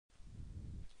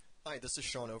Hi, this is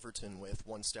Sean Overton with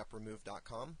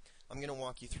OneStepRemove.com. I'm going to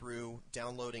walk you through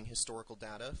downloading historical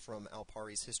data from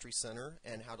Alpari's History Center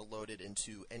and how to load it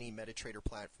into any MetaTrader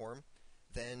platform,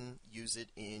 then use it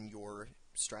in your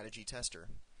strategy tester.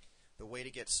 The way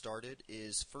to get started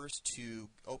is first to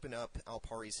open up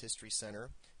Alpari's History Center.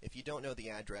 If you don't know the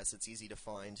address, it's easy to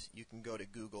find. You can go to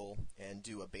Google and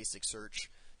do a basic search.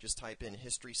 Just type in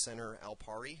History Center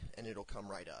Alpari and it'll come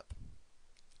right up.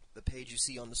 The page you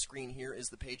see on the screen here is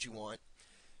the page you want,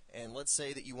 and let's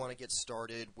say that you want to get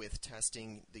started with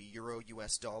testing the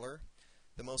Euro-US dollar.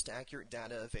 The most accurate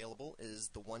data available is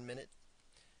the 1 minute.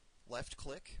 Left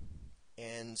click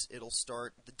and it'll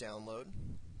start the download.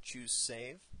 Choose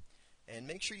save and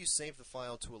make sure you save the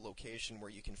file to a location where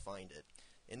you can find it.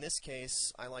 In this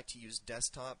case, I like to use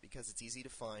desktop because it's easy to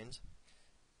find.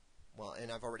 Well,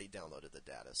 and I've already downloaded the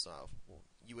data, so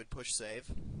you would push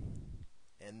save.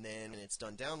 And then when it's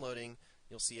done downloading,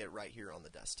 you'll see it right here on the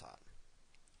desktop.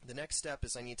 The next step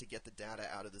is I need to get the data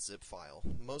out of the zip file.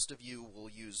 Most of you will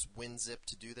use WinZip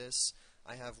to do this.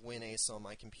 I have WinAce on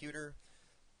my computer.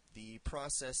 The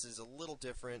process is a little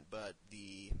different, but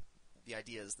the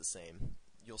idea is the same.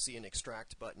 You'll see an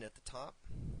extract button at the top.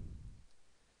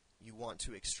 You want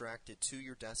to extract it to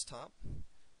your desktop.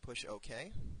 Push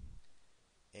OK.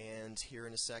 And here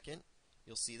in a second,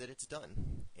 you'll see that it's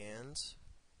done. And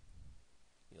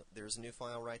there's a new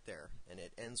file right there, and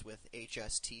it ends with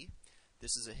HST.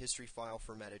 This is a history file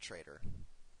for MetaTrader.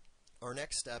 Our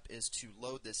next step is to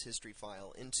load this history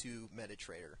file into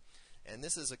MetaTrader, and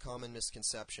this is a common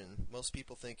misconception. Most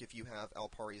people think if you have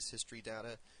Alpari's history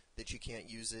data that you can't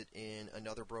use it in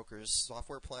another broker's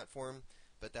software platform,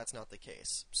 but that's not the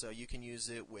case. So you can use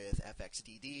it with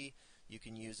FXDD, you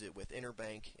can use it with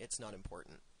Interbank, it's not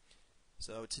important.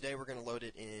 So today we're going to load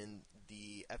it in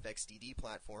the FXDD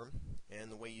platform, and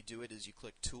the way you do it is you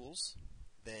click Tools,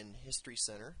 then History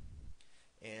Center,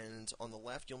 and on the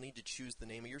left you'll need to choose the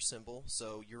name of your symbol,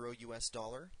 so Euro US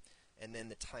dollar, and then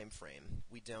the time frame.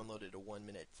 We downloaded a 1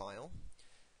 minute file.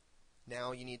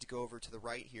 Now you need to go over to the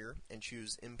right here and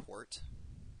choose Import,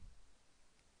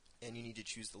 and you need to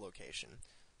choose the location.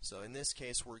 So in this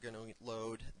case we're going to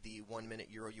load the 1 minute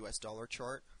Euro US dollar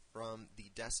chart from the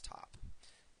desktop.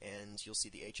 And you'll see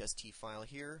the HST file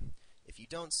here. If you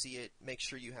don't see it, make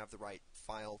sure you have the right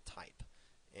file type.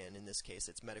 And in this case,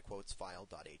 it's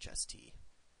metaquotesfile.hst.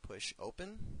 Push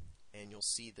open, and you'll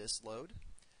see this load.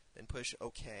 Then push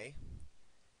OK.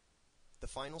 The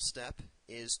final step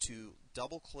is to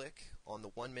double-click on the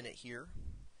 1 minute here.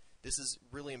 This is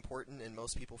really important, and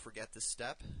most people forget this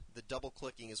step. The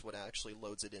double-clicking is what actually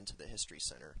loads it into the History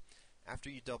Center. After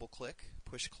you double-click,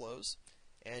 push close,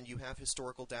 and you have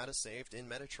historical data saved in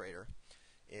MetaTrader.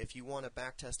 If you want to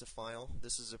backtest a file,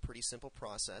 this is a pretty simple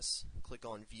process. Click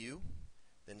on View,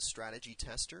 then Strategy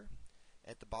Tester.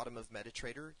 At the bottom of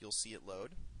MetaTrader, you'll see it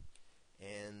load.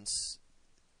 And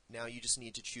now you just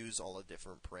need to choose all the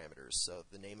different parameters. So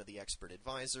the name of the expert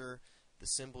advisor, the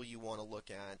symbol you want to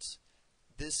look at.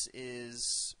 This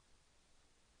is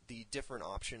the different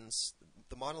options.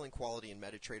 The modeling quality in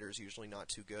MetaTrader is usually not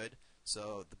too good,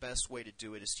 so the best way to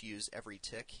do it is to use every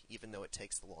tick, even though it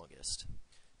takes the longest.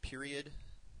 Period.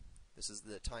 This is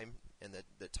the time and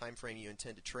the time frame you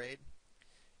intend to trade,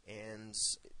 and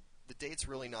the date's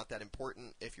really not that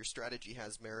important. If your strategy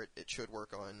has merit, it should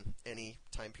work on any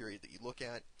time period that you look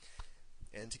at.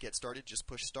 And to get started, just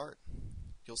push start.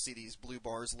 You'll see these blue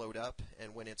bars load up,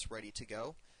 and when it's ready to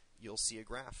go, you'll see a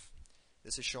graph.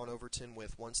 This is Sean Overton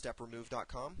with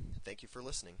OneStepRemove.com. Thank you for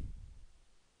listening.